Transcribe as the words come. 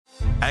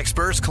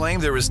Experts claim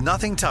there is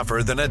nothing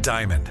tougher than a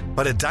diamond.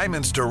 But at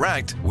Diamonds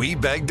Direct, we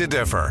beg to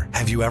differ.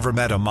 Have you ever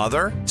met a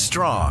mother?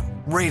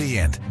 Strong,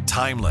 radiant,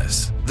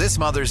 timeless. This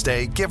Mother's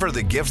Day, give her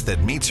the gift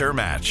that meets her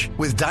match.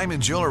 With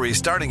diamond jewelry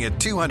starting at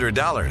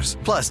 $200.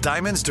 Plus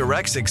Diamonds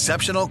Direct's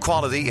exceptional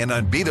quality and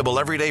unbeatable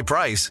everyday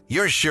price,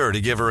 you're sure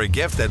to give her a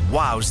gift that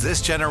wows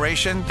this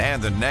generation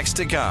and the next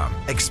to come.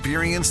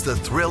 Experience the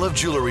thrill of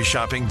jewelry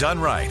shopping done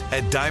right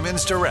at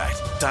Diamonds Direct.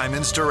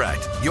 Diamonds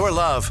Direct. Your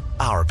love,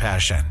 our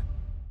passion.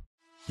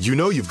 You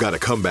know you've got a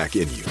comeback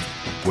in you.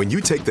 When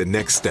you take the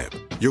next step,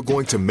 you're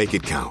going to make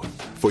it count.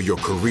 For your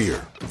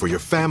career, for your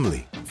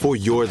family, for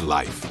your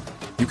life.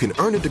 You can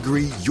earn a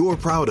degree you're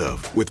proud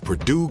of with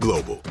Purdue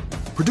Global.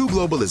 Purdue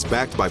Global is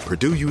backed by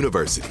Purdue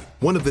University,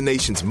 one of the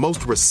nation's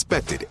most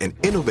respected and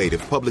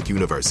innovative public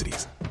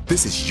universities.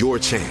 This is your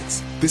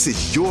chance. This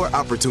is your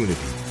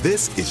opportunity.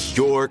 This is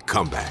your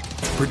comeback.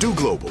 Purdue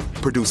Global,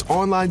 Purdue's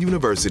online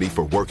university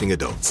for working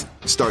adults.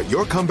 Start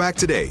your comeback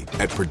today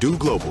at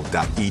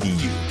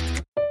purdueglobal.edu.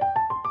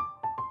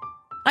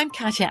 I'm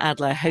Katya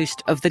Adler,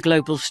 host of The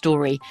Global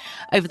Story.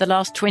 Over the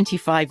last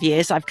 25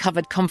 years, I've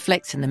covered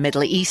conflicts in the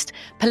Middle East,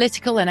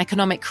 political and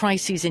economic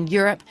crises in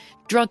Europe,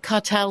 drug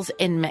cartels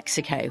in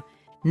Mexico.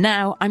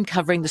 Now I'm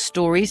covering the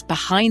stories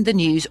behind the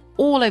news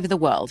all over the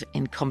world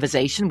in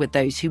conversation with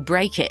those who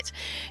break it.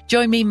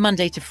 Join me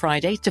Monday to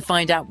Friday to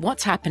find out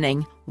what's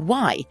happening,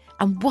 why,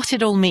 and what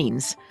it all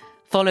means.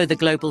 Follow The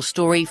Global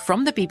Story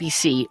from the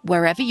BBC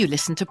wherever you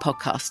listen to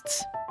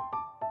podcasts.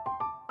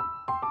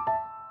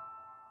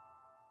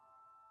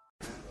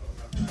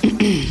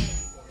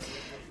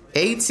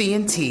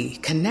 AT&T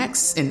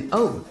connects an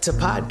ode to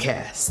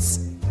podcasts.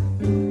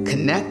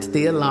 Connect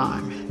the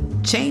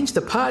alarm. Change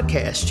the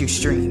podcast you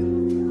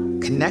stream.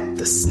 Connect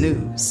the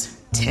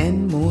snooze.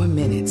 10 more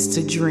minutes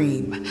to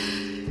dream.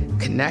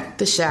 Connect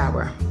the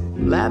shower.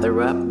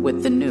 Lather up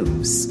with the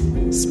news.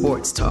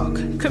 Sports talk,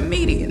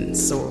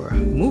 comedians, or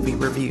movie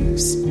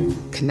reviews.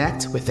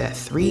 Connect with that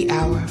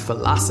 3-hour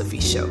philosophy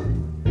show.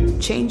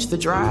 Change the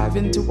drive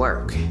into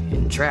work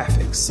in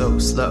traffic so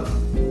slow.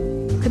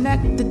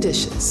 Connect the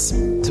dishes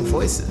to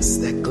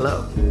voices that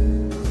glow.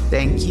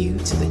 Thank you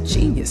to the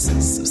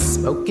geniuses of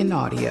spoken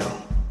audio.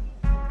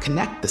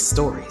 Connect the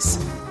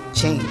stories.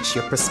 Change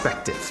your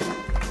perspective.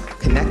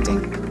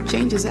 Connecting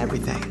changes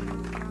everything.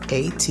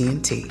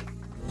 AT&T.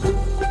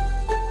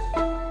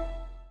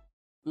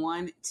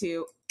 1,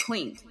 2,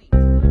 clink.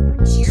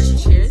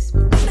 Cheers. Cheers.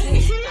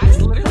 That's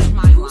literally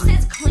my line. Who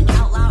says clink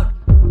out loud?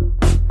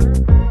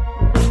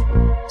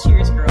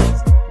 Cheers,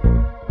 girls.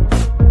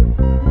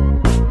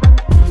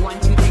 1,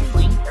 2, 3,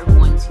 clink, or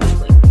 1, 2,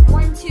 clink?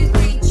 1, 2,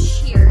 3,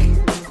 cheers.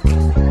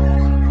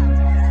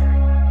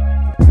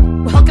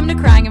 Welcome to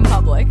Crying in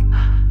Public.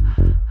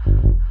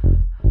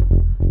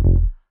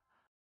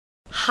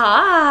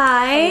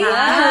 Hi.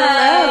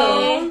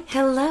 Hello.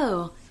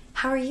 Hello.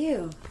 How are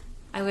you?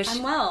 I'm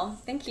well,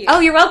 thank you. Oh,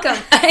 you're welcome.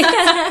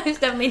 I was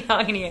definitely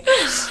talking to you.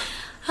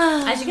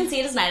 As you can see,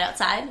 it is night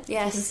outside.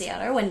 Yes. You can see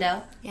out our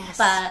window. Yes.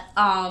 But,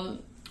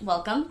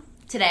 welcome.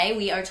 Today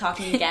we are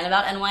talking again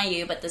about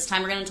NYU, but this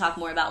time we're going to talk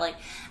more about, like,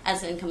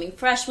 as incoming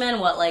freshmen,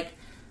 what, like,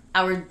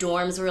 our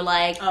dorms were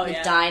like, the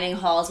dining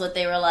halls, what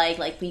they were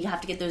like we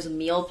have to get those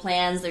meal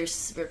plans, they're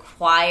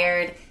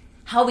required,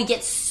 how we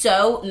get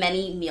so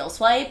many meal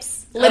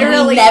swipes.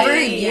 Literally. We never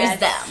use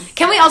them.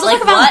 Can we also like,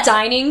 talk about what?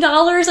 dining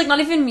dollars? Like, not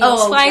even meal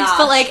swipes, gosh.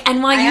 but, like,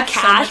 NYU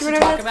cash, or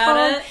whatever that's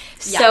called.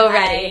 So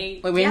ready.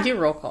 Wait, we didn't do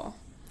roll call.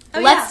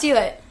 Let's do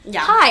it.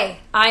 Yeah. Hi,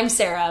 I'm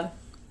Sarah.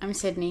 I'm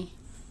Sydney.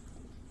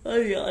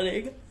 I'm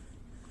yawning.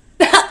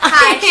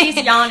 Hi,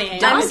 she's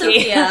yawning. I'm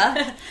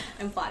Sophia.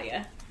 I'm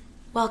Claudia.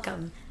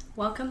 Welcome.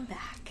 Welcome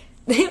back.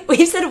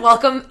 We've said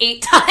welcome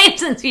 8 times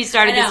since we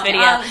started this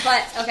video.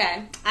 But,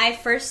 okay, I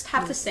first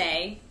have to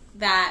say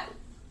that,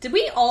 did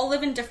we all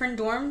live in different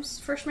dorms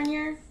freshman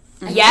year?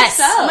 Yes.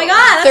 So. Oh my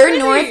god, that's 3rd crazy.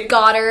 North,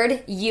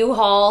 Goddard,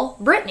 U-Haul,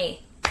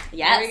 Brittany.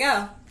 Yes. There we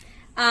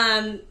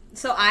go.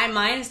 So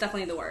mine is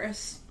definitely the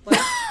worst.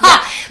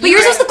 But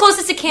yours was the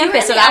closest to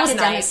campus, so that was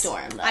academic nice.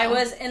 dorm, though. I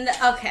was in the...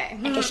 Okay.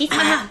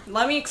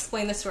 Let me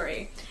explain the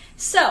story.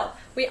 So,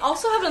 we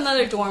also have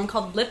another dorm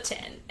called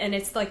Lipton, and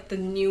it's, like, the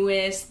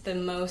newest, the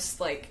most,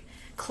 like,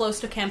 close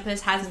to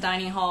campus, has a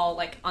dining hall,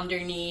 like,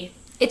 underneath.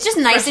 It's just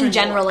nice in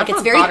general. Like,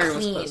 it's very Goddard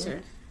was clean.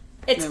 closer.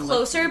 It's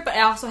closer, but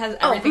it also has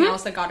everything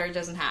else that Goddard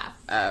doesn't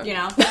have. You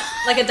know?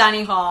 Like a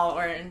dining hall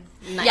or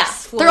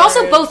nice floors. They're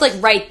also both, like,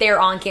 right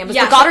there on campus.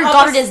 Yeah, but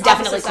Goddard is opposite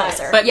definitely sides.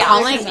 closer. But yeah,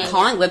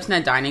 calling Lipton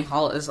a dining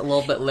hall is a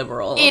little bit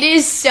liberal. it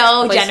is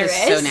so Place generous.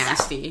 is so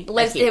nasty. It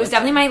was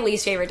definitely my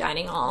least favorite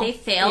dining hall. They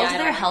failed I don't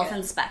their like health it.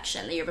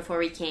 inspection the year before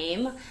we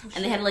came,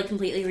 and they had to, like,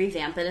 completely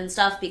revamp it and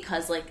stuff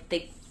because, like,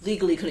 they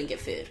legally couldn't get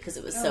food because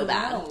it was so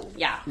bad. no.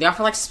 Yeah. They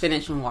offer, like,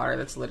 spinach and water.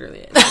 That's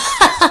literally it.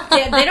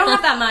 Yeah, they don't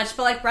have that much,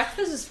 but, like,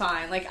 breakfast is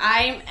fine. Like,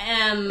 I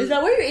am... Is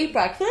that where you eat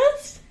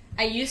breakfast?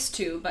 I used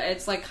to, but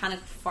it's, like, kind of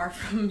far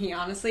from me,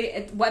 honestly.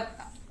 What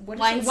is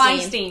Weinstein.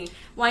 Weinstein.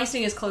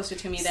 Weinstein is closer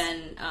to me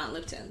than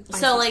Lipton.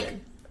 So, like,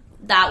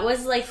 that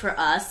was, like, for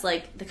us,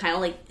 like, the kind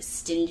of, like,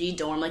 stingy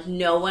dorm, like,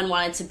 no one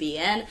wanted to be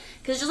in,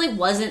 because it just, like,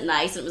 wasn't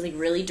nice, and it was, like,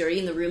 really dirty,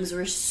 and the rooms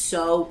were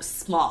so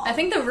small. I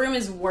think the room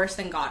is worse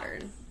than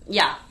Goddard.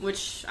 Yeah.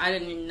 Which I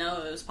didn't even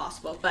know it was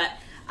possible, but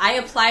I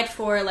applied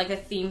for, like, a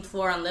theme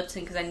floor on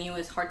Lipton because I knew it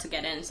was hard to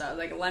get in, so I was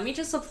like, let me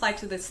just apply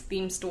to this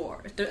theme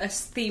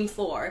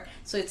floor,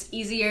 so it's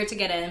easier to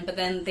get in, but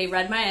then they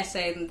read my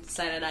essay and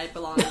decided I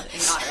belonged in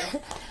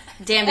Goddard.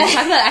 Damn, did you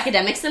talk about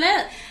academics in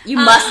it? You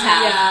must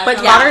have. Yeah,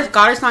 but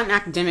Goddard's not an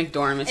academic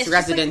dorm, it's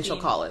residential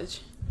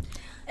college.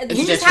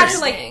 You just have to,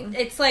 like,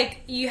 it's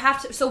like, you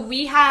have to, so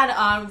we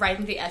had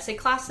writing the essay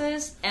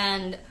classes,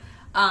 and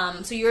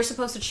so you were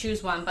supposed to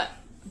choose one, but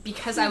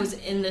because I was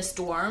in this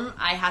dorm,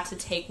 I had to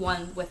take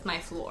one with my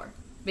floor,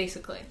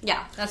 basically.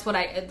 Yeah. That's what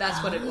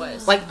it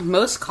was. Like,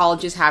 most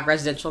colleges have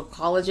residential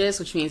colleges,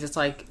 which means it's,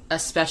 like, a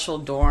special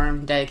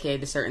dorm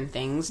dedicated to certain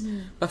things.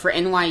 But for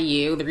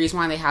NYU, the reason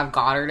why they have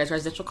Goddard as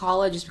residential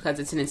college is because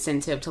it's an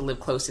incentive to live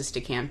closest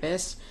to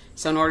campus.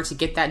 So in order to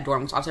get that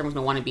dorm, because obviously everyone's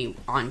going to want to be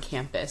on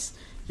campus,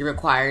 you're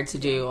required to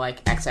do,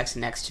 like, XX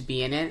and X to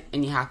be in it,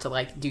 and you have to,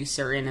 like, do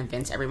certain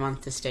events every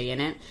month to stay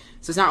in it.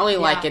 So it's not really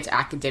like it's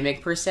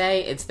academic per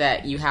se, it's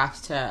that you have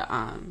to,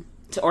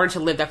 in order to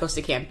live that close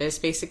to campus,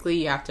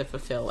 basically, you have to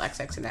fulfill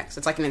XX and X.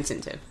 It's like an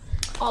incentive.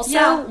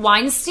 Also,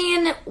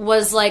 Weinstein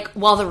was, like,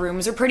 while the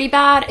rooms are pretty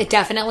bad, it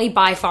definitely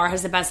by far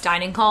has the best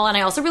dining hall, and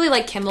I also really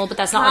like Kimmel, but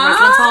that's not a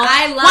residence hall.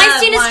 I love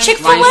Weinstein is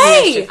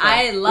Chick-fil-A!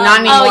 I love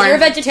Not anymore. Oh, you're a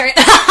vegetarian.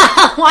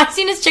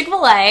 Weinstein is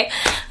Chick-fil-A.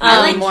 I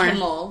like Anymore.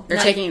 Kimmel. They're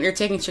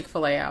taking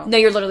Chick-fil-A out. No,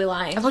 you're literally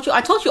lying.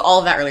 I told you all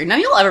of that earlier. None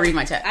of y'all ever read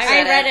my text.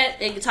 I read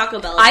it.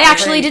 Taco Bell. I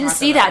actually didn't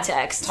see that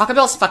text. Taco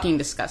Bell's fucking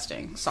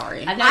disgusting.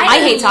 Sorry. I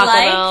hate Taco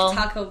Bell.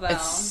 Taco Bell.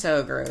 It's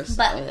so gross.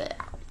 But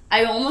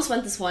I almost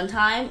went this one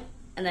time,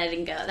 and I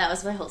didn't go. That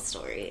was my whole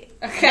story.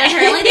 Okay. But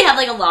apparently they have,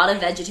 like, a lot of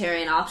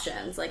vegetarian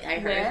options. Like, I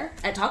heard. Where?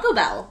 At Taco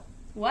Bell.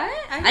 What?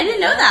 I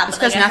didn't know that. It's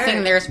because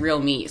nothing there's real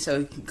meat, so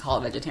you can call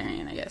it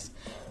vegetarian, I guess.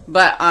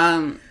 But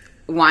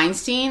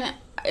Weinstein,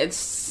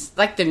 it's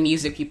like the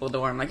music people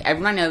dorm. Like,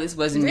 everyone I know this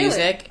was in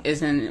music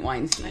is in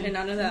Weinstein. I did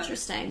not know that.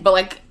 Interesting. But,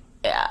 like,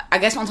 I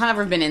guess one time I've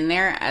ever been in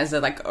there as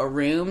a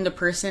room. The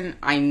person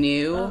I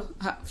knew,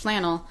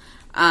 Flannel,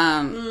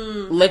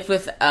 lived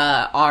with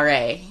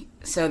RA.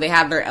 So they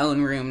had their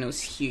own room, and it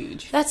was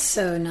huge. That's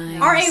so nice.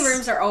 RA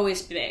rooms are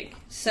always big.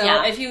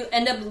 So if you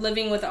end up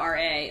living with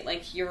RA,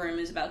 like, your room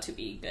is about to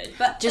be good.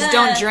 But just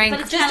don't drink.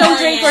 Just don't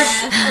drink or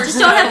just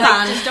don't have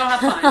fun. Just don't have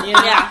fun. You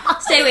know? Yeah.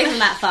 Stay away from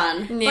that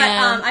fun.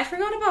 Yeah. But I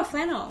forgot about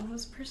Flannel. It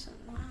was a person.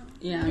 Wow.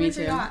 Yeah, me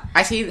too.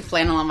 I see the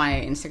Flannel on my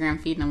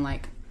Instagram feed, and I'm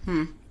like,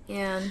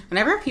 Yeah.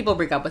 Whenever people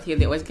break up with you,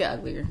 they always get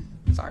uglier.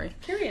 Sorry.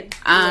 Period.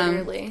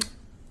 Literally.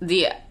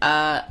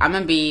 I'm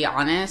gonna be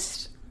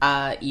honest.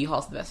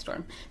 U-Haul's the best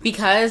dorm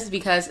because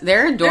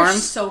their dorms They're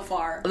so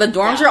far. The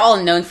dorms are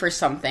all known for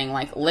something.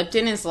 Like,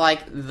 Lipton is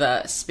like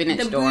the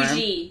spinach dorm.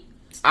 Bougie.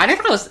 I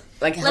never thought it was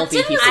like healthy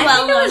Lipton people. was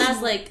well known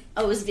as like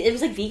it was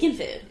like vegan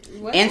food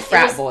and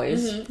frat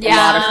boys. Mm-hmm. A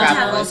lot of frat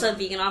have boys. also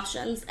vegan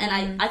options,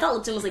 and I thought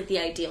Lipton was like the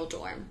ideal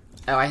dorm.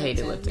 Oh, I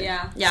hated Lipton.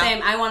 Yeah,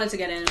 same. I wanted to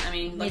get in. I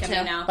mean, look at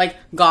me now. Like,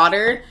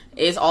 Goddard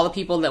is all the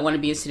people that want to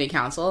be in city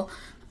council.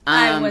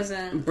 I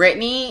wasn't.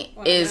 Brittany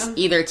is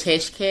either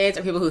Tish kids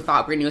or people who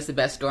thought Brittany was the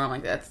best dorm.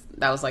 Like,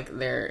 that was like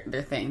their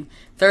thing.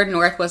 Third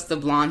North was the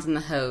blondes and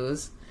the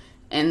hoes,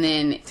 and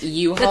then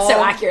U-Haul. That's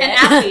so accurate.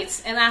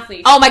 And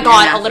athletes. Oh my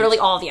god! Literally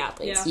all the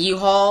athletes. Yeah.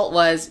 U-Haul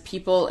was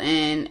people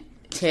in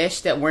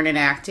Tish that weren't in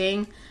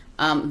acting,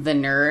 the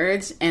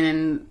nerds, and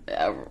then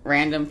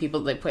random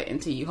people they put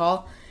into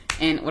U-Haul.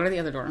 And what are the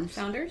other dorms?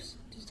 Founders.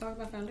 Talk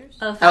about Founders?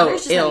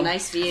 Founders just had a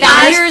nice view.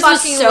 Founders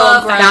was so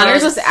gross.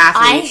 Founders was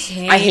athletes.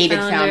 I hated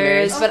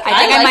Founders. But I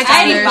think I might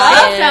I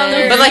love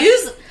Founders. But like,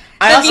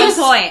 I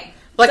also point.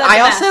 Like,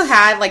 I also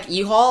had like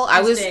U-Haul. I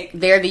was big.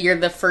 there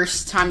the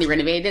first time they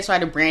renovated it, so I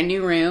had a brand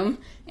new room,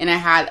 and I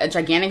had a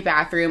gigantic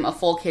bathroom, a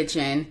full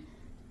kitchen,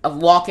 a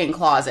walk-in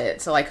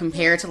closet. So like,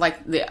 compared to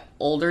like the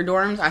older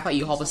dorms, I thought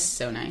U-Haul was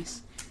so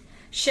nice.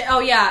 Oh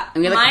yeah,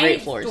 and we had, like, my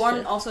great floors,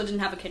 dorm too. also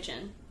didn't have a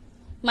kitchen.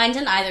 Mine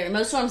didn't either.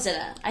 Most dorms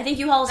didn't. I think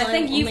U-Haul was I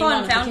think U-Haul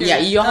and Founders. Yeah,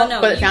 U-Haul,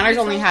 but Founders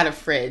U-Haul? only had a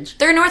fridge.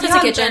 Third North has a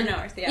kitchen. Third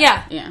North,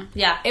 yeah.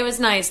 Yeah. It was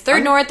nice.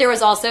 Third North, there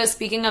was also,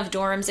 speaking of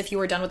dorms, if you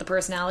were done with the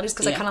personalities,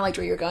 because I kind of liked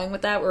where you were going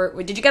with that.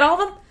 Did you get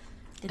all of them?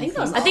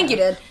 I think you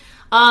did.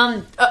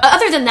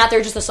 Other than that,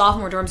 they're just the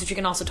sophomore dorms, which you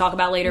can also talk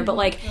about later. But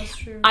like,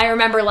 I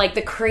remember like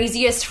the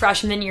craziest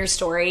freshman year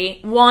story.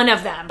 One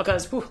of them,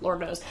 because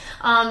Lord knows,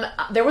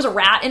 there was a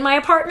rat in my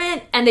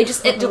apartment, and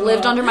it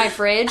lived under my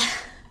fridge.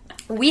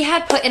 We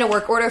had put in a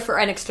work order for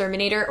an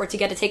exterminator or to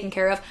get it taken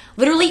care of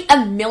literally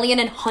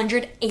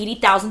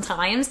 1,180,000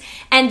 times,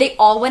 and they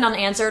all went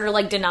unanswered or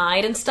like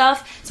denied and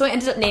stuff. So I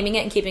ended up naming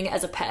it and keeping it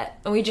as a pet,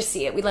 and we just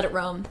see it. We let it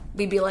roam.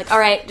 We'd be like, all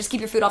right, just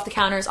keep your food off the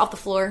counters, off the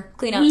floor,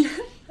 clean up.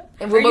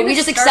 But we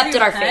just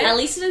accepted our fate. At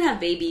least it didn't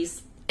have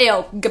babies.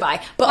 ew,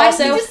 goodbye. But Why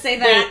also, did you just say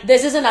that? wait,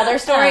 this is another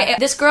story.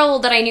 This girl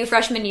that I knew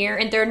freshman year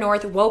in Third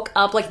North woke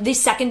up, like, the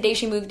second day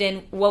she moved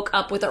in, woke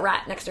up with a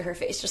rat next to her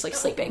face, just, like,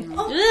 sleeping.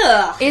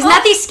 Ugh. Isn't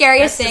that the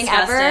scariest That's thing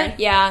disgusting. ever?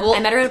 Yeah. Well, I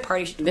met her at a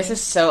party. This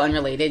is so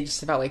unrelated,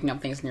 just about waking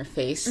up things in your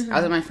face. I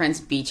was at my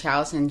friend's beach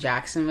house in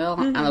Jacksonville,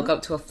 and I woke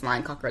up to a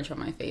flying cockroach on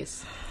my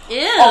face. Ew.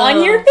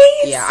 on your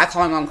face? Yeah, I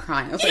call my mom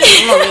crying. I was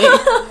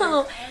like,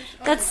 Mommy.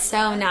 That's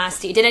so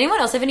nasty. Did anyone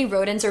else have any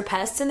rodents or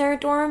pests in their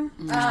dorm?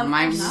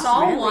 I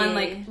saw one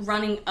like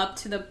running up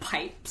to the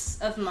pipes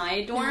of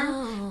my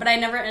dorm, but I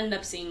never ended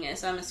up seeing it,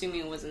 so I'm assuming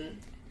it wasn't.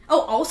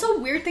 Oh, also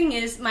weird thing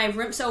is my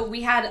room. So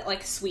we had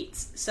like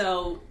suites.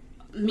 So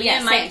me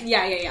and my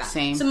same.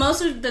 Same. So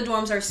most of the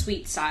dorms are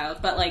suite style,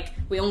 but like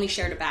we only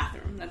shared a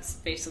bathroom. That's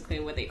basically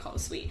what they call a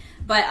suite.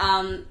 But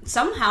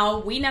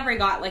somehow we never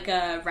got like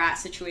a rat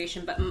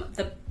situation. But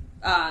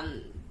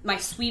my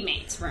suite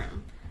mate's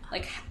room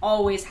like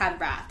always had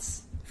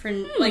rats. For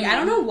like I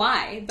don't know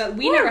why, but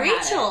we never had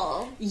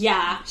Rachel. it.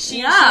 Yeah, she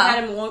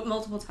had it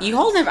multiple times.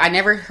 U-Haul I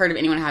never heard of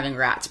anyone having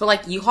rats, but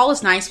like U-Haul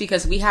was nice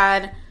because we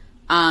had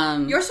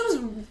Yours was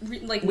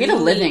like we had a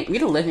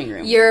living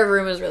room. Your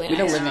room was really nice. We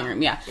had a living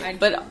room, yeah. I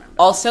But don't remember.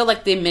 also,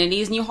 like, the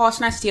amenities in U-Haul is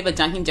nice. You have a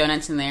Dunkin'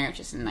 Donuts in there, which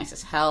is nice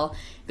as hell.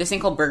 This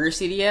thing called Burger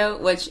Studio,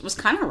 which was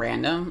kind of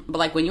random. But,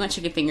 like, when you want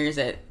chicken fingers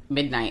at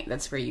midnight,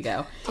 that's where you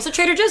go. Also,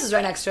 Trader Joe's is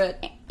right next to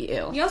it.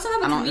 Ew. You also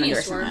have a I don't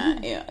convenience store.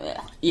 understand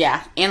that.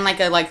 Yeah. And,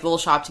 like, a little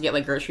shop to get,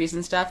 like, groceries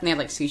and stuff. And they had,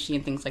 like, sushi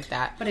and things like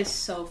that. But it's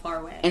so far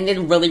away. And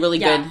then really, really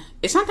Yeah. good.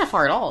 It's not that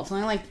far at all. It's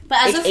only, like, But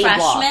as a 8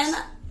 blocks.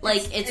 freshman,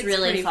 like, it's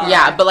really pretty far. far.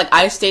 Yeah, but like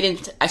I stayed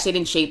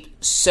in shape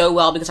so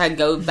well because I'd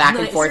go back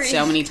and forth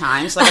so many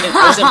times. Like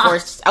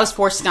I was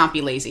forced to not be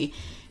lazy,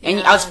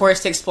 and I was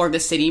forced to explore the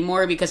city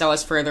more because I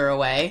was further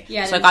away.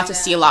 Yeah, so I got to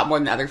see a lot more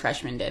than other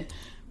freshmen did.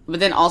 But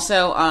then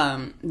also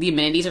the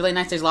amenities are really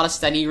nice. There's a lot of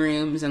study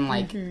rooms and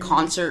like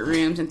concert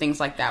rooms and things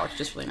like that, which is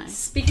just really nice.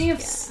 Speaking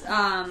of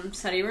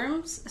study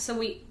rooms, so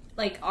we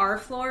like our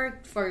floor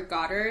for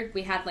Goddard,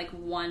 we had like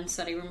one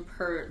study room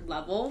per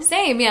level.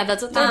 Same, yeah,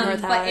 that's what Third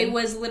North had. But it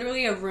was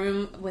literally a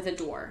room with a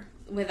door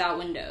without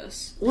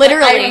windows.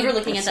 Literally. I remember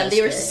looking at them.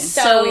 They were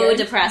so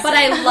depressing. But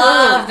I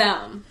love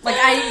them. Like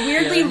I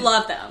weirdly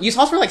love them.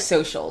 U-Hauls were like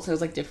social, so it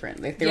was like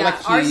different. They were like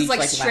huge, ours is like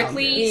lounges.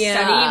 strictly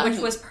Yeah. study, which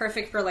was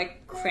perfect for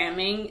like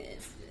cramming,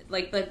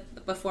 like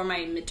before my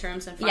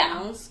midterms and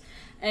finals.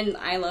 And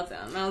I love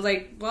them. I was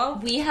like, well,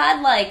 We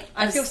had like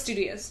I feel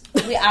studious.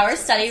 our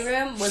study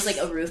room was like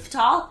a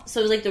rooftop,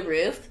 so it was like the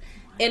roof,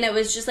 and it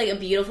was just like a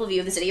beautiful view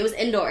of the city. It was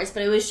indoors,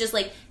 but it was just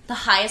like the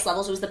highest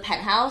levels. It was the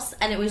penthouse,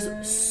 and it was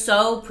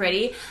so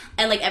pretty.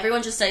 And like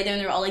everyone just studied there, and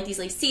there were all like these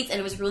like seats, and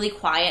it was really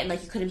quiet, and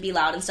like you couldn't be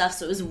loud and stuff.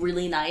 So it was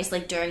really nice,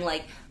 like during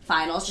like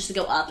finals, just to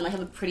go up and like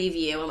have a pretty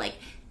view and like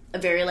a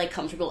very like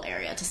comfortable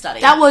area to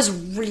study. That was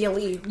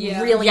really,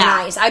 really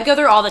nice. I'd go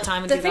there all the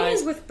time with The you thing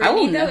guys. is with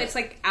Brittany wouldn't though, know. it's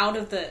like out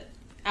of the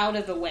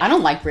way. I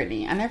don't like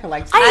Brittany. I never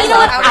liked. You know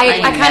what? I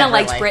kind never of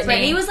liked liked Brittany.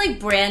 Brittany was like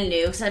brand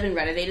new because it had been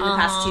renovated in the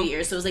past 2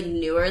 years, so it was like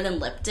newer than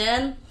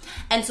Lipton,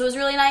 and so it was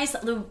really nice.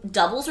 The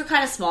doubles were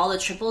kind of small, the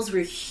triples were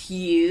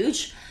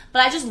huge,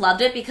 but I just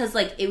loved it because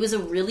like it was a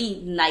really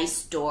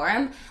nice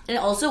dorm, and it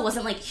also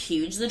wasn't like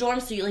huge the dorm,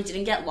 so you like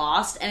didn't get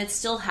lost, and it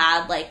still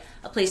had like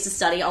a place to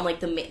study on like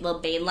the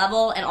main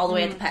level and all the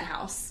way at the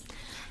penthouse.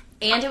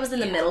 And it was in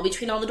the middle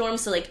between all the dorms,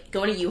 so like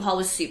going to U-Haul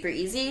was super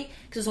easy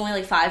because it was only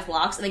like 5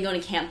 blocks, and then going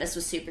to campus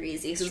was super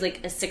easy because it was like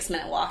a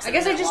 6-minute walk. I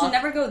guess I just 7-minute walk.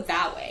 never go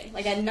that way.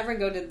 Like I never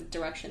go to the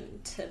direction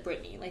to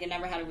Brittany. Like I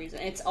never had a reason.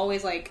 It's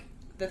always like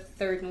the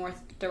Third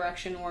North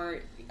direction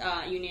or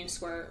Union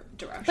Square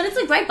direction. But it's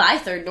like right by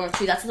Third North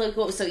too. That's like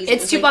what was so easy.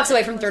 It's was, 2 like, blocks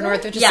away from Third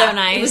North, which is so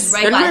nice. It was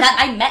right Third by North-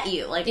 that. I met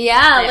you. Like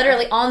Yeah, there.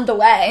 literally on the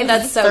way.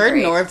 That's so Third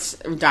great. North's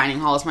dining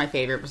hall is my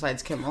favorite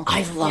besides Kimmel.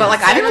 I love But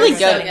like I didn't really So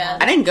go. good.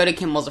 I didn't go to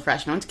Kimmel as a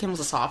freshman. I went to Kimmel as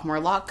a sophomore a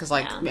lot because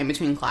like in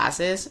between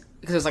classes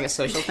because it was like a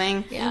social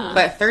thing. Yeah.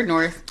 But Third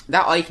North,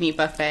 that all you can eat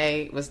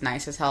buffet was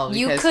nice as hell.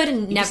 You because could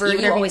just never. eat You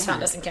whatever always want.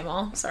 found us in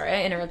Kimmel. Sorry,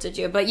 I interrupted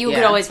you, but you Yeah.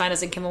 could always find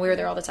us in Kimmel. We were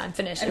there all the time.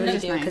 Finish. What did you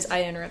was do? nice. Because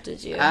I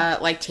interrupted you.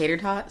 Like tater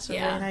tots were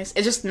Yeah. really nice.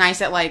 It's just nice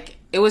that like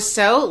it was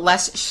so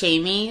less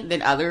shamey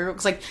than other.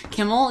 Because like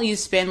Kimmel, you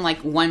spend like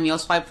one meal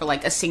swipe for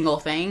like a single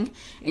thing,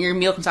 and your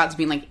meal comes out to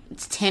being like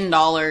it's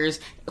 $10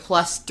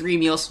 plus 3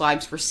 meal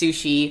swipes for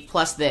sushi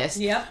plus this.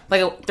 Yep.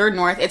 Like at Third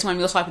North, it's one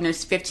meal swipe and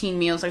there's 15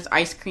 meals. There's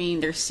ice cream.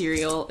 There's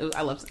cereal.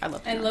 I love.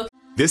 and look.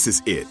 This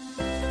is it.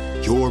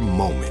 Your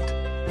moment.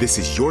 This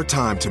is your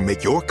time to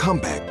make your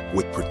comeback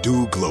with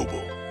Purdue Global.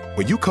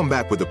 When you come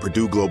back with a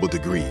Purdue Global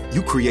degree,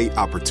 you create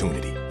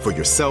opportunity for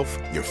yourself,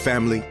 your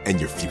family, and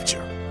your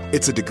future.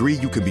 It's a degree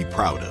you can be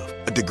proud of,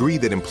 a degree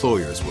that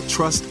employers will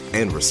trust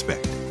and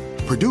respect.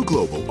 Purdue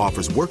Global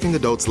offers working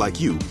adults like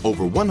you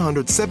over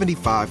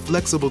 175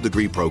 flexible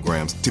degree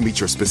programs to meet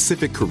your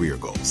specific career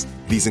goals.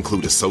 These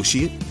include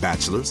associate,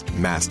 bachelor's,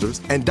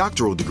 master's, and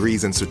doctoral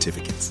degrees and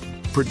certificates.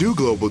 Purdue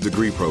Global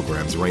degree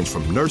programs range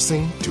from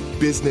nursing to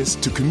business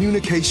to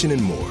communication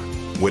and more.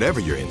 Whatever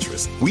your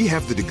interest, we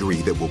have the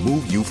degree that will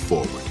move you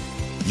forward.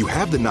 You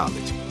have the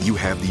knowledge, You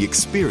have the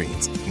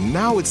experience.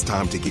 Now it's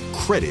time to get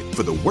credit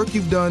for the work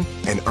you've done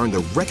and earn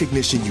the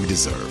recognition you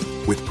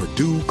deserve with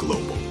Purdue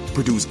Global,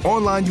 Purdue's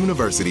online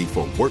university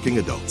for working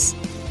adults.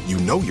 You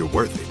know you're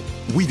worth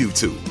it. We do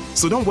too.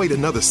 So don't wait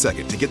another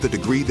second to get the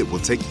degree that will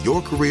take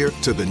your career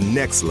to the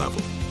next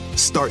level.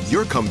 Start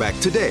your comeback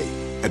today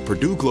at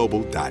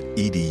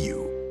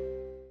purdueglobal.edu.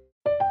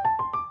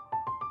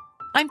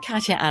 I'm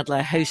Katya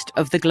Adler, host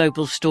of The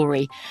Global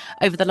Story.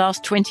 Over the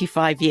last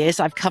 25 years,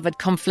 I've covered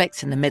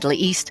conflicts in the Middle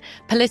East,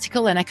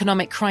 political and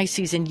economic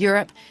crises in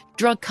Europe,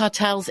 drug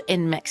cartels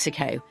in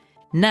Mexico.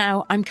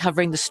 Now I'm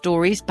covering the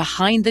stories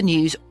behind the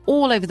news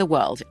all over the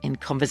world in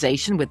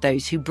conversation with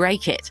those who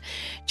break it.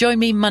 Join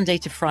me Monday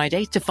to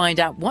Friday to find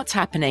out what's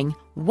happening,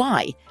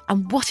 why,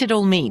 and what it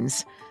all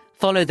means.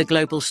 Follow The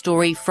Global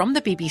Story from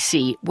the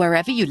BBC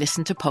wherever you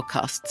listen to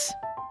podcasts.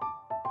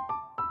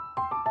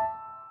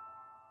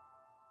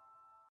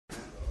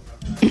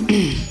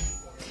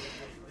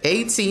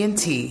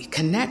 AT&T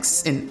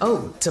connects an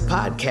ode to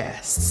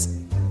podcasts.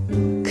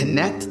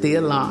 Connect the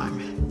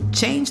alarm.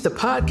 Change the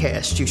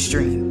podcast you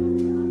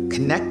stream.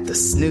 Connect the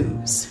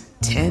snooze.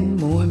 10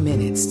 more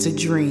minutes to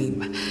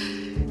dream.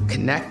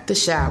 Connect the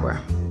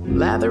shower.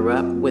 Lather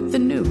up with the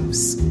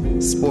news.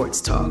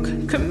 Sports talk,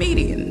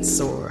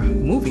 comedians, or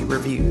movie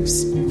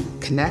reviews.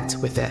 Connect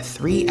with that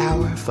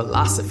 3-hour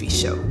philosophy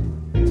show.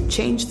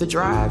 Change the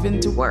drive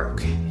into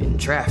work in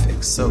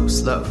traffic so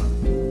slow.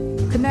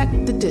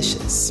 Connect the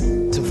dishes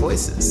to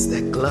voices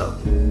that glow.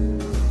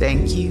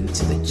 Thank you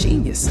to the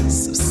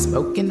geniuses of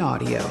spoken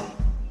audio.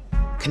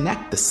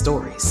 Connect the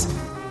stories.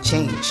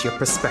 Change your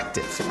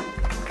perspective.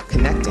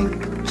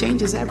 Connecting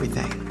changes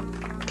everything.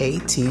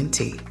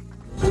 AT&T.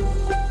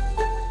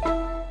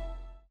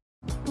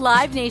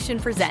 Live Nation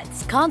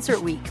presents Concert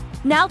Week.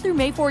 Now through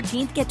May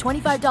 14th, get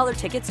 $25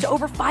 tickets to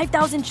over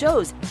 5,000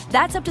 shows.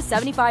 That's up to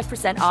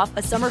 75% off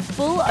a summer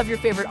full of your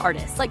favorite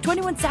artists like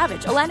 21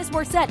 Savage, Alanis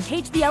Morissette,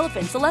 Cage the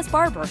Elephant, Celeste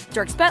Barber,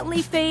 Dierks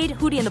Bentley, Fade,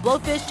 Hootie and the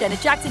Blowfish, Janet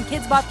Jackson,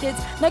 Kidz Bop Kids,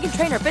 Meghan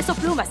Trainor, Peso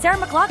Pluma, Sarah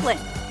McLachlan.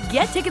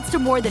 Get tickets to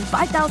more than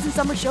 5,000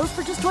 summer shows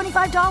for just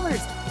 $25.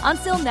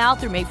 Until now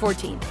through May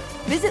 14th.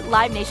 Visit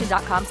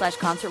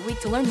LiveNation.com/concertweek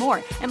to learn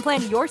more and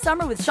plan your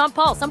summer with Sean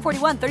Paul, Sum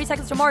 41, 30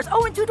 Seconds to Mars,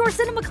 and Two Door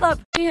Cinema Club.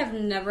 I have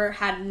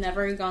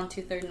never gone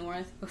to Third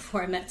North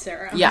before I met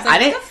Sarah. Yeah, I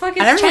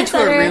never went to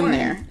a room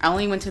there. I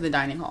only went to the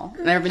dining hall.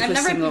 I've never been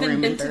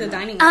to the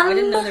dining hall. I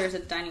didn't know there was a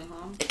dining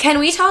hall. Can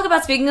we talk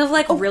about, speaking of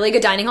like really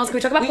good dining halls, can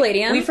we talk about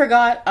Palladium? We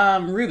forgot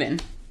Reuben.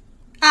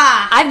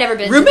 I've never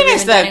been Reuben to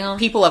is the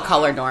people of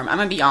color dorm. I'm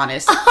gonna be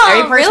honest.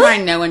 Every person I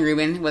know in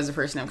Reuben was a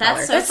person of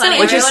color. That's funny.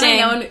 Everyone I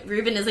know in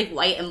Reuben is like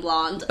white and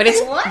blonde. But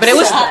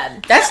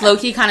that's low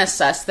key kind of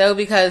sus though,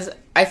 because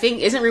I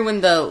think isn't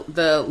Reuben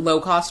the low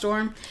cost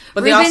dorm?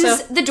 But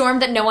Reuben's the dorm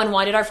that no one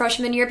wanted our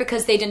freshman year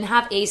because they didn't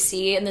have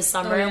AC in the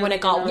summer when it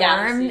got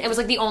warm. It was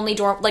like the only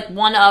dorm, like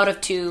 1 out of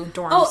 2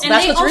 dorms. Oh, and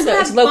that's what's rude though.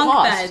 It's low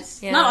cost.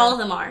 Beds. Yeah. Not all of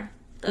them are.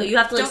 You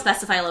have to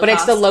specify low cost. But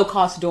it's the low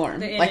cost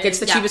dorm. It's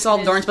the cheapest of all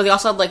the dorms, but they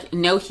also have like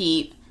no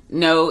heat,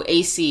 no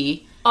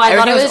AC. Oh, I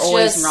thought it was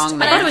always just wrong.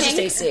 I thought it was just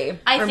AC.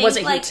 I think was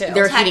it like heat too?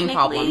 There were heating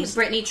problems.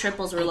 Brittany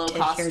triples were low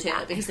cost too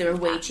because they were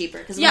way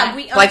cheaper.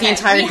 The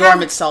entire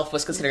dorm itself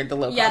was considered the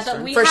low cost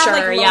dorm. We have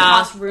like low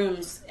cost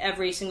rooms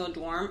every single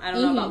dorm. I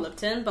don't know about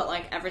Lipton, but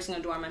like every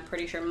single dorm, I'm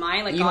pretty sure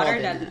mine, like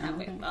Goddard doesn't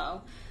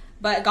have.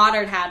 But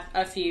Goddard had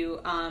a few.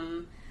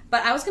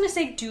 But I was gonna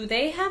say, do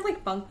they have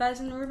like bunk beds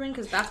in Reuben?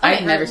 Because that's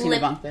I've never seen a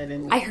bunk bed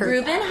in. I heard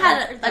Reuben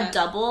had a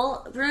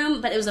double room,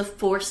 but it was a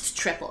forced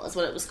triple, is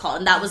what it was called,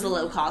 and that was the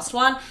low cost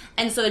one.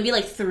 And so it'd be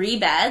like 3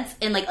 beds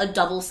in like a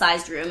double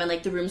sized room, and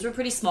like the rooms were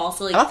pretty small.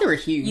 So like I thought they were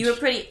huge. You were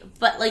pretty,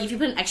 but like if you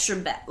put an extra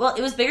bed, well,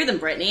 it was bigger than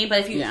Brittany, but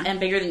if you and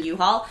bigger than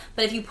U-Haul,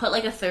 but if you put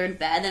like a 3rd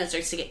bed, then it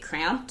starts to get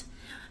cramped.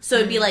 So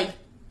it'd be like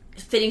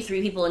fitting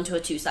 3 people into a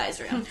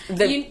 2-size room.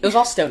 It was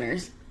all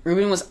stoners.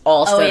 Reuben was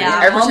all stoners. Oh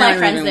yeah, all my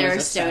friends there were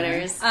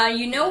stoners.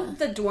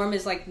 The dorm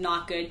is like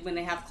not good when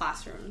they have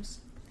classrooms.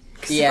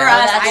 Yeah, for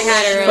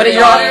us,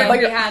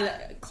 we had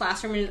a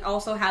classroom and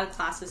also had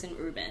classes in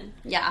Reuben.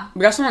 Yeah,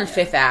 we also on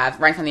 5th Ave,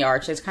 right from the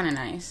Arch. It's kind of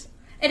nice.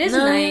 It is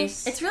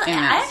nice. It's really. I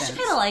actually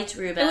kind of liked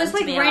Reuben. It was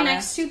like right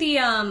next to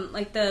the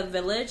like the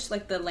village,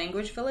 like the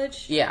language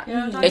village. Yeah,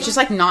 it's just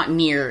like not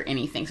near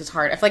anything, so it's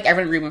hard. I feel like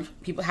everyone in Reuben,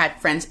 people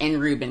had friends in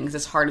Reuben because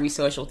it's hard to be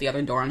social with the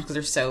other dorms because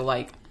they're so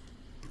like.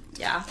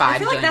 Yeah, I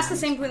feel like that's the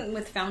same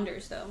with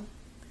Founders though.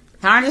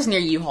 Founders is near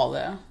U-Haul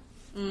though.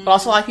 But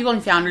also, like, people in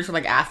Founders were,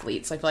 like,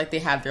 athletes. I feel like they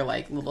had their,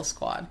 like, little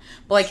squad.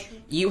 But, like,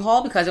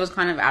 U-Haul, because it was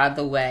kind of out of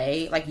the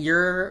way, like,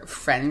 your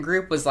friend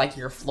group was, like,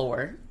 your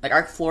floor. Like,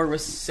 our floor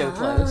was so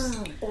close.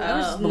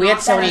 But we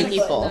had so many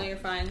people. No, you're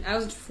fine. I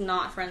was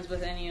not friends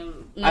with any of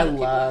I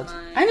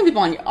knew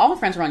people on all my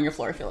friends were on your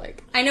floor, I feel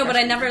like. I know, but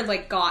I never,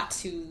 like, got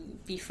to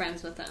be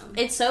friends with them.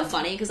 It's so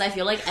funny because I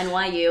feel like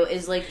NYU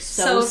is like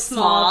so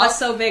small but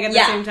so big at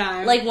the same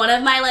time. Like one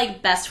of my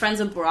like best friends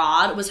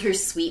abroad was her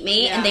suite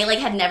mate and they like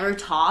had never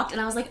talked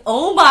and I was like,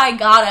 oh my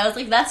god, I was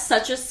like, that's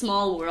such a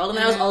small world. And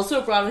then I was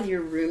also abroad with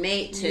your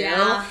roommate too.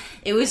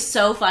 It was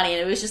so funny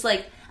and it was just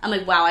like, I'm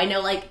like, wow, I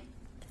know like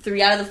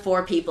 3 out of the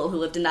 4 people who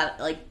lived in that,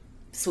 like,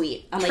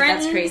 suite. I'm Trenton like,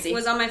 that's crazy.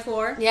 Was on my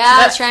floor.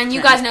 Yeah, Trenton.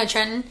 You guys know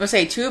Trenton. I'll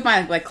say 2 of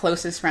my, like,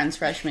 closest friends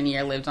freshman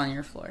year lived on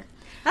your floor.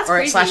 That's or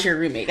crazy. / your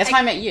roommate. That's how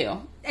I met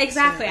you.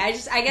 Exactly. I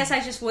guess I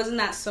just wasn't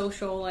that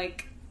social,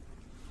 like,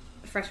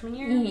 freshman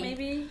year,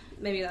 maybe?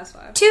 Maybe that's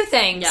why. 2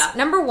 things. Yeah.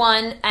 Number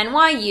 1,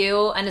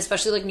 NYU, and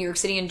especially, like, New York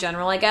City in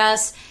general, I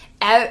guess,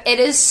 it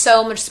is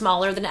so much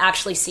smaller than it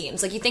actually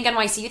seems. Like, you think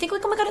NYC, you think,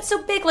 like, oh my god, it's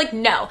so big. Like,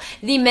 no.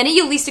 The minute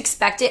you least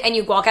expect it and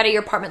you walk out of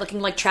your apartment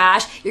looking like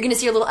trash, you're gonna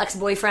see your little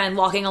ex-boyfriend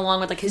walking along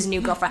with, like, his new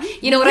girlfriend.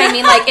 You know what I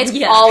mean? Like, it's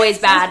always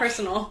bad. Sounds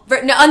personal. No,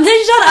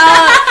 shut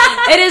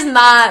up. It is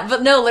not.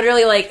 But no,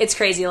 literally, like, it's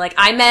crazy. Like,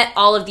 I met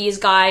all of these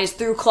guys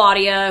through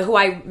Claudia, who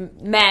I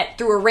met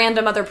through a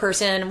random other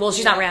person. Well,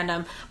 she's not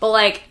random, but,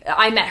 like,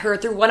 I met her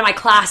through one of my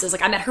classes.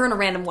 Like, I met her in a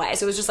random way.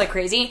 So it was just, like,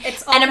 crazy.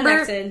 It's all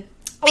connected.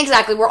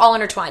 Exactly, we're all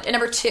intertwined. And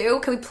number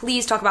 2, can we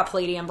please talk about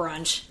Palladium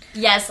Brunch?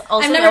 Yes,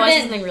 also I've I never want to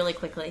say been. something really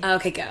quickly.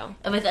 Okay, go.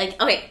 With,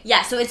 like, okay,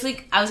 yeah, so it's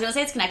like, I was gonna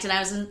say it's connected. I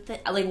was in,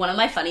 like, one of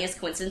my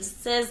funniest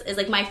coincidences is,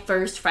 like, my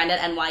first friend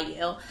at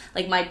NYU,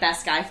 like, my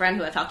best guy friend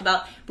who I've talked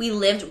about, we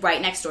lived right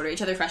next door to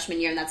each other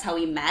freshman year, and that's how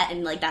we met,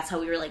 and, like, that's how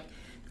we were, like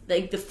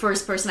the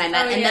first person I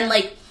met. And then,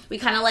 like, we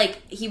kind of, like,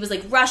 he was,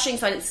 like, rushing,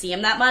 so I didn't see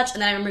him that much.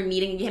 And then I remember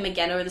meeting him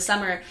again over the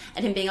summer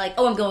and him being like,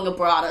 oh, I'm going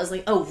abroad. I was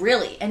like, oh,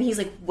 really? And he's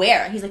like,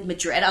 where? And he's like,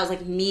 Madrid. I was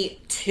like,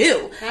 me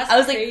too. I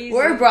was crazy. like,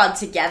 we're abroad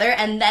together.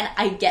 And then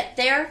I get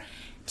there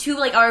to,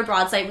 like, our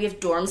abroad site. We have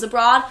dorms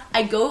abroad.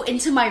 I go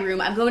into my room.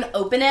 I'm going to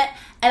open it.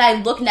 And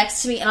I look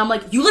next to me and I'm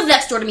like, you live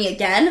next door to me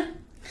again?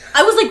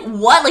 I was like,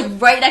 what?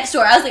 Like, right next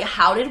door. I was like,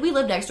 how did we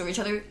live next door to each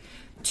other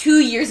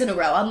 2 years in a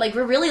row? I'm like,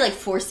 we're really, like,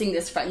 forcing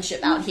this friendship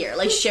out here,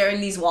 like, sharing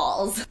these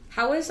walls.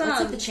 How is What's,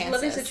 like, the chances?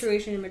 living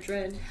situation in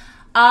Madrid?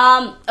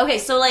 Okay,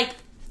 so, like,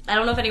 I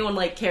don't know if anyone,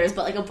 like, cares,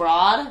 but, like,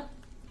 abroad,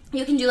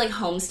 you can do, like,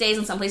 homestays,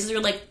 and some places are,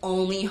 like,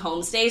 only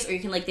homestays, or you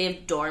can, like, they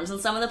have dorms in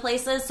some of the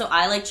places, so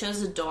I, like,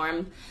 chose a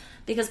dorm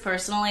because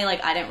personally,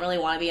 like, I didn't really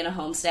want to be in a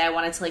homestay. I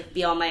wanted to, like,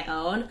 be on my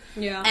own.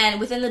 Yeah. And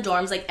within the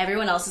dorms, like,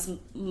 everyone else's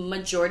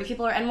majority of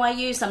people are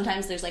NYU.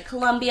 Sometimes there's, like,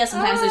 Columbia.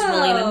 Sometimes there's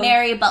William and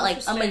Mary. But, like,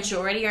 a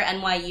majority are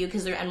NYU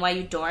because they're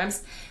NYU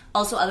dorms.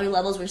 Also, other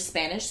levels were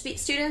Spanish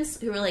students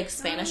who were, like,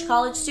 Spanish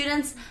college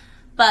students.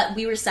 But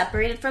we were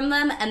separated from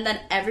them. And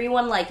then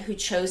everyone, like, who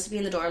chose to be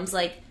in the dorms,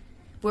 like,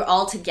 were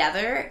all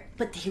together.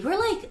 But they were,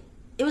 like...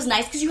 It was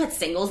nice because you had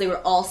singles. They were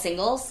all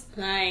singles.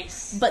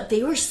 Nice. But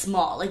they were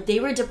small. Like,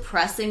 they were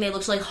depressing. They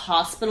looked like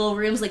hospital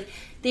rooms. Like,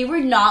 they were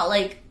not,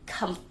 like,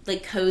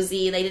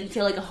 cozy. They didn't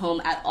feel like a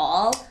home at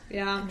all.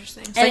 Yeah.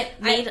 Interesting. And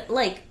it made,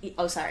 like...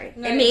 Oh, sorry.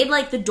 No, it made,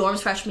 like, the dorms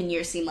freshman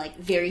year seem, like,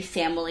 very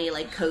family,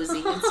 like, cozy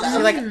and stuff. So,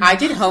 like, I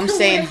did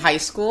homestay in high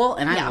school,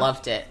 and I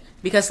loved it.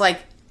 Because, like,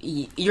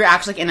 you're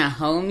actually, like, in a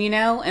home, you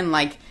know? And,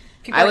 like...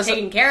 People were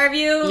taking care of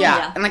you.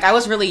 Yeah. And, like, I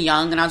was really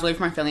young, and I was away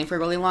from my family for a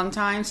really long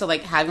time. So,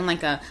 like, having,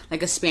 like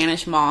a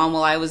Spanish mom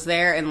while I was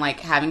there and,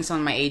 like, having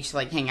someone my age to,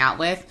 like, hang out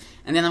with.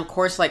 And then, of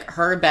course, like,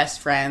 her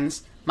best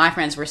friends, my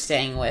friends were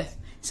staying with.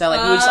 So,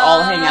 like, we would just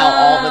all hang out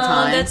all the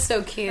time. That's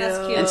so cute.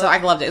 That's cute. And so I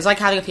loved it. It was like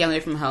having a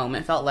family from home.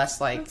 It felt less,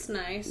 like, that's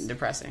nice.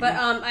 Depressing. But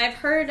I've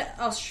heard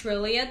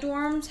Australia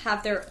dorms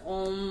have their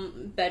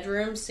own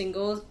bedroom,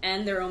 singles,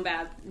 and their own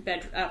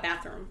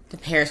bathroom. The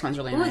Paris one's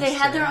really nice. Ooh, they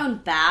had their own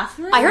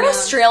bathroom? I heard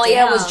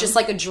Australia was just,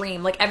 like, a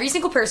dream. Like, every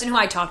single person who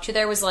I talked to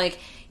there was like,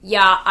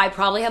 yeah, I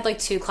probably had, like,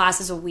 2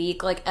 classes a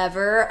week, like,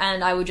 ever,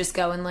 and I would just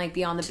go and, like,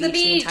 be on the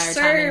beach the entire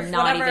time and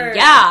not even...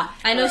 Yeah.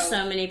 I know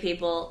so many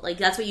people, like,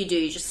 that's what you do.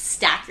 You just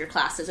stack your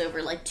classes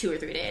over, like, 2 or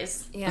 3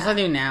 days. Yeah. That's what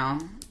I do now.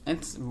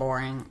 It's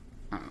boring.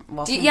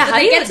 How do you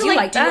get to,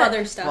 like, do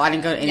other stuff? Well, I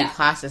didn't go to any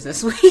classes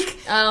this week.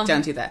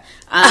 Don't do that.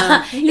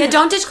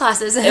 Don't ditch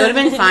classes. It would have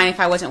been fine if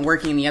I wasn't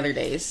working the other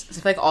days. I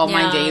feel like all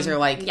my days are,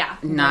 like,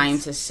 9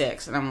 to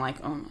 6, and I'm like,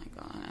 oh my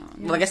god.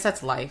 Well, I guess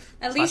that's life.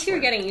 At least you're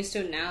getting used to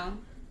it now.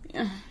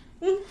 Yeah.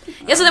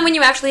 Yeah, so then when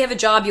you actually have a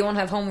job, you won't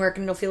have homework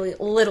and it'll feel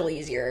a little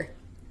easier.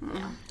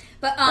 Yeah.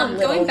 But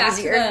going back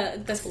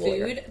to the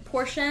food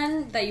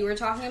portion that you were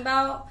talking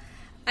about,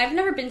 I've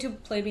never been to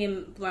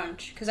Palladium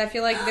Brunch because I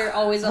feel like they're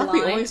always a line.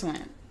 We always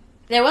went.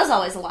 There was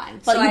always a line,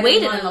 but so you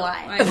waited in the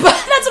line. That's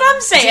what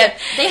I'm saying.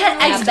 They had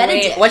eggs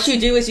Benedict. What you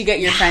do is you get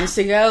your friends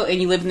to go,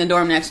 and you live in the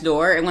dorm next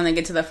door, and when they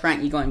get to the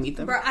front, you go and meet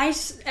them. Bro,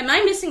 am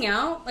I missing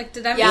out? Like,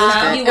 did I miss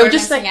out? You were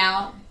just missing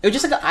out. It was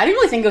just like, I didn't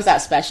really think it was that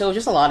special. It was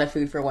just a lot of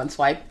food for one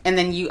swipe. And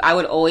then I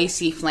would always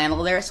see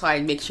flannel there, so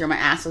I'd make sure my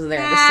ass was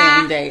there the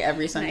same day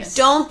every Sunday. Nice.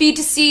 Don't be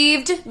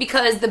deceived,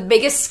 because the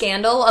biggest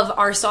scandal of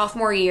our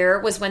sophomore year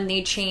was when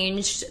they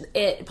changed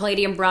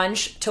Palladium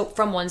Brunch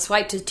from 1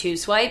 swipe to 2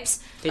 swipes.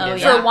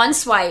 For 1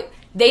 swipe,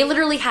 they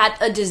literally had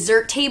a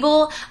dessert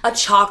table, a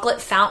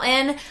chocolate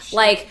fountain,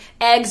 like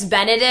eggs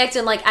Benedict,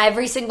 and like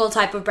every single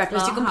type of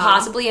breakfast you can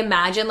possibly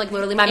imagine. Like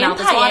literally my mouth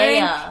is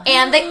watering.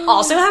 And they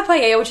also have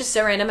paella, which is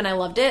so random, and I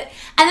loved it.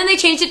 And then they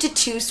changed it to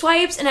 2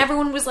 swipes, and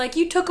everyone was like,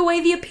 you took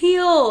away the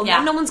appeal.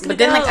 Yeah. No one's gonna go.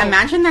 But then, like,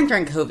 imagine that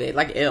during COVID,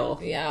 like,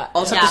 ill. Yeah.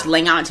 Also just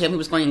laying out on a table,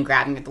 was going and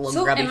grabbing at the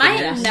little grubby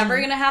fingers. Am I never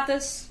gonna have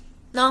this?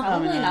 No.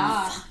 Probably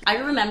not. I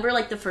remember,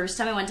 like, the first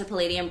time I went to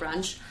Palladium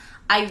Brunch,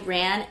 I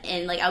ran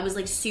and like I was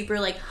like super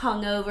like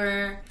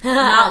hungover,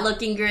 not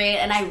looking great,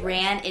 and I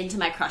ran into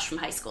my crush from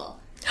high school.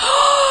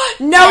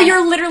 No, and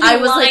you're literally I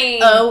was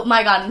lying. like, oh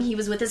my god, and he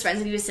was with his friends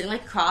and he was sitting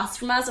like across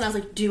from us, and I was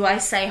like, do I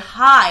say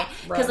hi?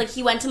 Because like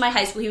he went to my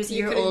high school, he was a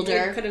year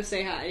older. You could have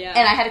said hi, yeah.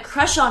 And I had a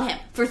crush on him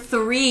for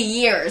 3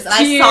 years, and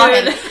I saw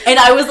him, and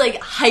I was like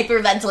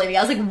hyperventilating.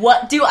 I was like,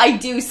 what do I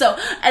do? So,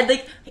 and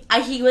like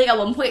he like at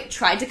one point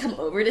tried to come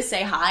over to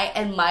say hi,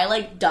 and my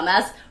like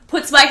dumbass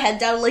puts my head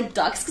down and like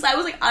ducks because I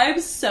was like, I'm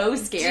so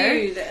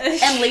scared. Dude.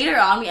 And later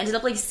on, we ended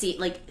up like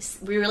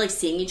we were like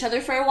seeing each other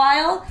for a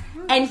while,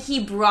 and he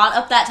brought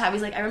up that time.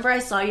 He's like, I remember I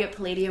saw you at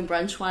Palladium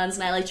brunch once,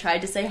 and I like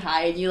tried to say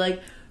hi, and you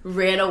like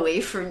ran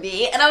away from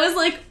me, and I was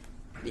like,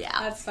 yeah,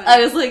 that's funny. I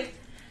was like,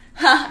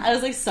 I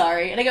was like,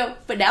 sorry, and I go,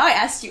 but now I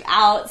asked you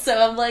out, so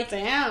I'm like,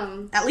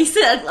 damn, at least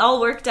it all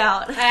worked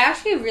out. I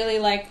actually really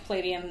like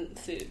Palladium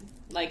food,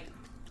 like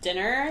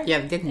dinner.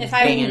 Yeah, didn't if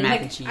banging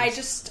mac and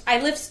cheese.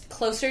 I lived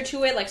closer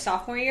to it like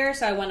sophomore year,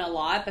 so I went a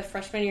lot. But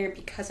freshman year,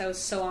 because I was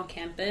so on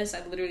campus,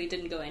 I literally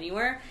didn't go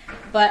anywhere.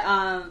 But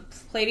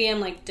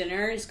Palladium like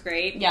dinner is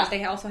great because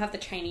they also have the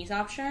Chinese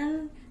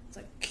option. It's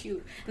like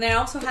cute, and they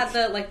also have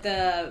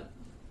the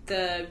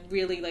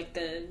really like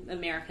the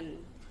American.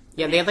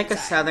 Yeah, they had like a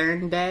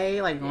Southern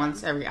day, like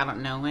once every I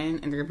don't know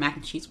when, and their mac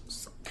and cheese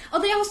was. Oh,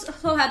 they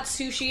also had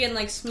sushi and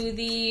like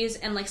smoothies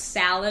and like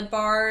salad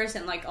bars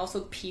and like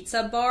also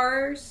pizza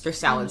bars. Their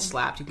salad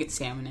slapped. You get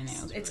salmon in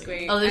it. It's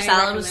great. Oh, their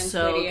salad was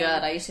so good.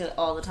 I used to eat it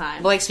all the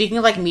time. But like speaking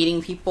of like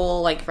meeting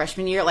people, like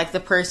freshman year, like the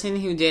person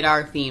who did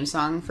our theme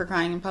song for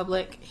Crying in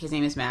Public, his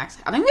name is Max.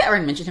 I think we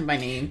ever mentioned him by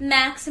name.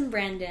 Max and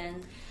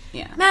Brandon.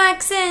 Yeah.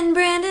 Max and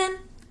Brandon.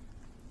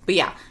 But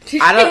yeah,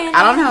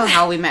 I don't know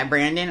how we met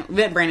Brandon. We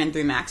met Brandon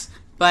through Max,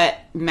 but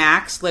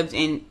Max lived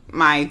in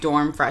my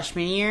dorm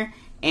freshman year,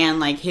 and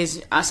like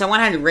his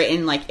someone had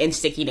written like in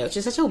sticky notes.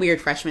 It's such a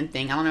weird freshman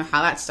thing. I don't know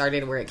how that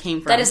started, where it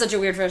came from. That is such a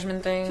weird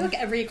freshman thing. I feel like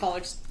every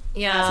college.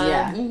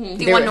 Yeah. Mm-hmm.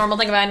 The one normal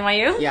thing about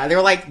NYU. Yeah, they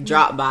were like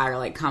drop by or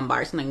like come by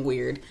or something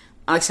weird.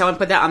 Like someone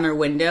put that on their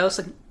window.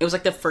 So it was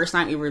like the first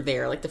night we were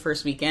there, like the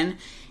first weekend,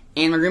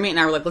 and my roommate and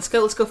I were like, let's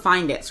go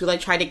find it. So we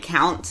like tried to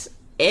count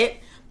it.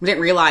 We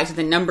didn't realize that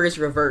the numbers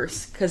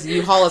reverse because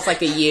U-Haul is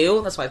like a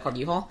U. That's why it's called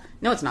U-Haul.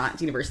 No, it's not.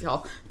 It's University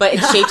Hall. But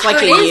it's shaped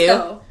like a U.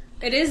 Though.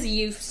 It is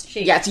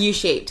U-shaped. Yeah, it's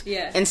U-shaped.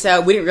 Yeah. And so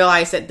we didn't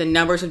realize that the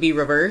numbers would be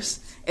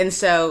reversed. And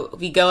so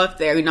we go up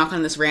there, we knock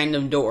on this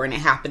random door, and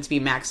it happened to be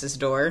Max's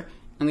door.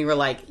 And we were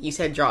like, you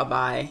said drop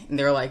by. And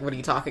they were like, what are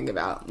you talking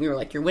about? And we were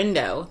like, your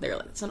window. They were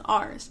like, it's on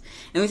ours.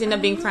 And we ended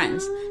up being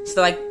friends.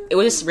 So like, it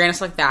was just random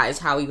like that is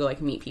how we go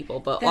like meet people.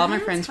 But all my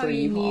friends were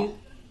U-Haul.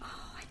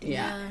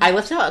 Yeah, I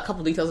left out a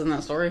couple details in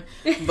that story,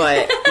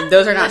 but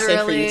those are not safe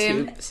for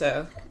YouTube.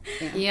 So,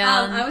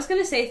 yeah. I was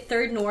gonna say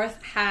Third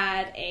North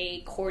had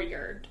a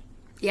courtyard.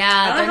 Yeah,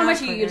 I don't know how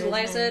much you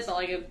utilize it, but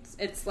like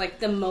it's like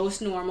the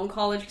most normal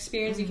college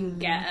experience you can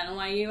get at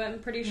NYU. I'm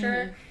pretty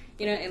sure.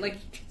 You know, like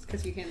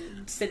because you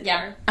can sit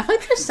there. I feel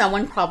like there's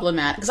someone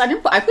problematic because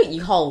I put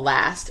U-Haul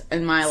last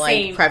in my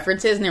like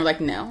preferences, and they were like,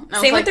 no.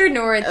 Same with Third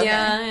North. Okay.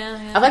 Yeah.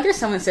 I feel like there's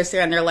someone sits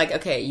there and they're like,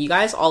 okay,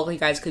 all you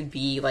guys could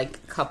be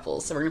like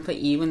couples, so we're gonna put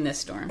you in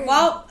this dorm.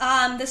 Well,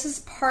 this is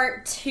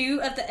part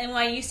 2 of the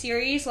NYU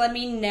series. Let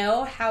me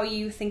know how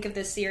you think of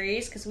this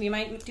series because we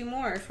might do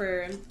more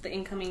for the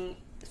incoming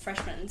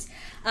freshmen.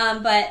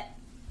 But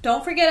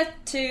don't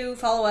forget to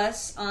follow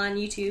us on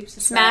YouTube.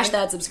 Smash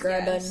that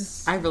subscribe button.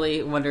 I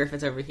really wonder if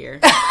it's over here.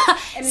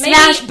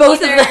 Smash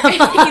both of them.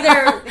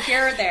 Either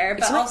here or there.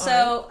 But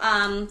also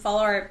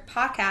follow our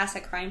podcast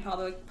at Crying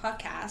Public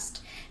Podcast.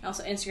 And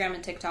also Instagram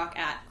and TikTok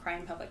at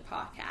Crying Public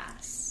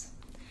Podcasts.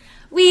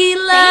 We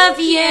love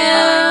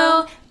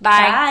you.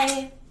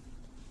 Bye.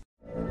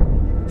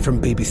 From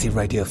BBC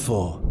Radio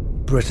 4,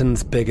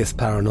 Britain's biggest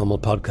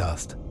paranormal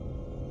podcast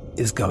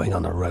is going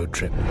on a road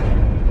trip.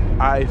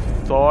 I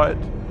thought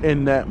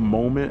in that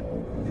moment,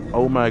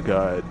 oh my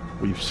God,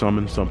 we've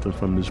summoned something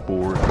from this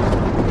board.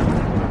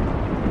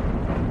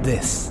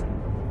 This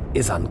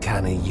is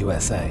Uncanny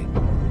USA.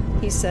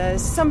 He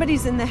says,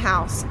 somebody's in the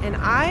house, and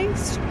I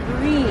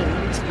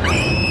screamed.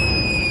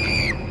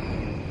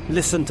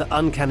 Listen to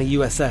Uncanny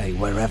USA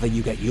wherever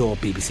you get your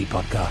BBC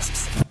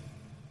podcasts,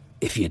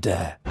 if you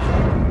dare.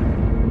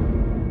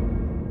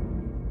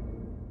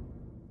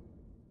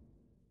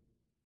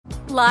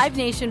 Live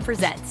Nation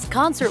presents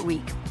Concert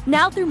Week.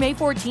 Now through May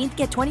 14th,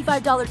 get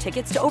 $25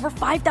 tickets to over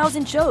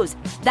 5,000 shows.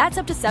 That's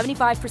up to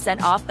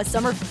 75% off a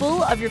summer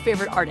full of your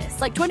favorite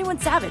artists like 21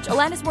 Savage,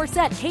 Alanis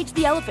Morissette, Cage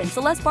the Elephant,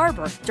 Celeste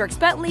Barber, Dierks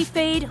Bentley,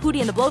 Fade, Hootie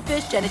and the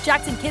Blowfish, Janet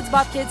Jackson, Kidz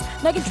Bop Kids,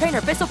 Meghan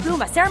Trainor, Peso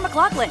Pluma, Sarah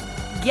McLachlan.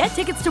 Get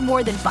tickets to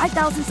more than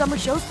 5,000 summer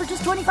shows for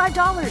just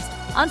 $25.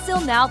 Until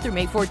now through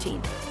May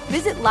 14th.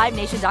 Visit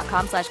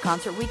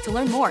LiveNation.com/Concert Week to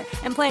learn more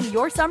and plan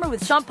your summer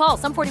with Sean Paul,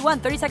 Sum 41,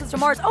 30 Seconds to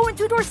Mars, and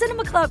Two Door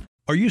Cinema Club.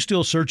 Are you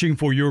still searching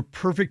for your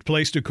perfect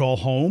place to call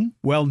home?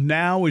 Well,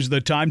 now is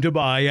the time to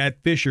buy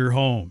at Fisher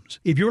Homes.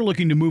 If you're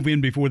looking to move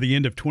in before the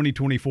end of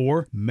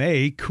 2024,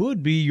 May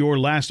could be your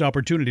last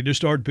opportunity to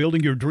start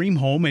building your dream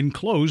home and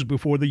close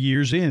before the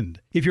year's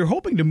end. If you're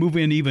hoping to move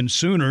in even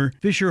sooner,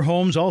 Fisher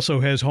Homes also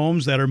has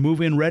homes that are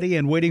move-in ready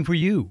and waiting for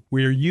you,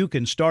 where you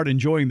can start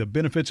enjoying the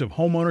benefits of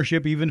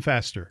homeownership even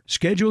faster.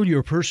 Schedule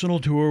your personal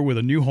tour with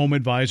a new home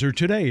advisor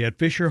today at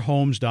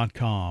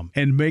FisherHomes.com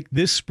and make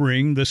this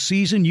spring the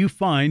season you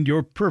find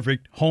your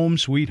perfect home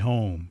sweet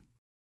home.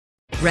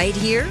 Right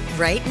here,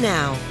 right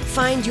now.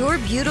 Find your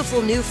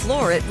beautiful new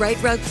floor at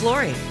Right Rug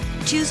Flooring.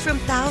 Choose from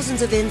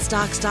thousands of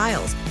in-stock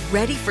styles,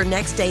 ready for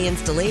next day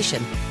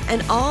installation,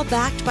 and all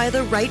backed by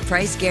the right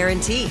price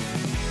guarantee.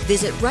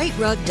 Visit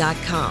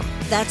rightrug.com.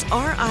 That's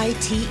RITERUG.com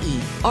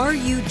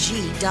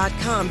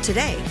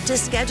today to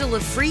schedule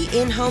a free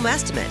in-home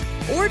estimate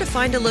or to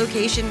find a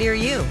location near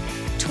you.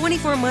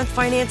 24-month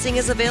financing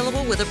is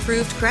available with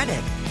approved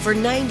credit. For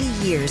 90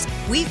 years,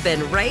 we've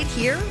been right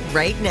here,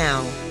 right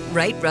now.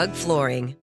 Right Rug Flooring.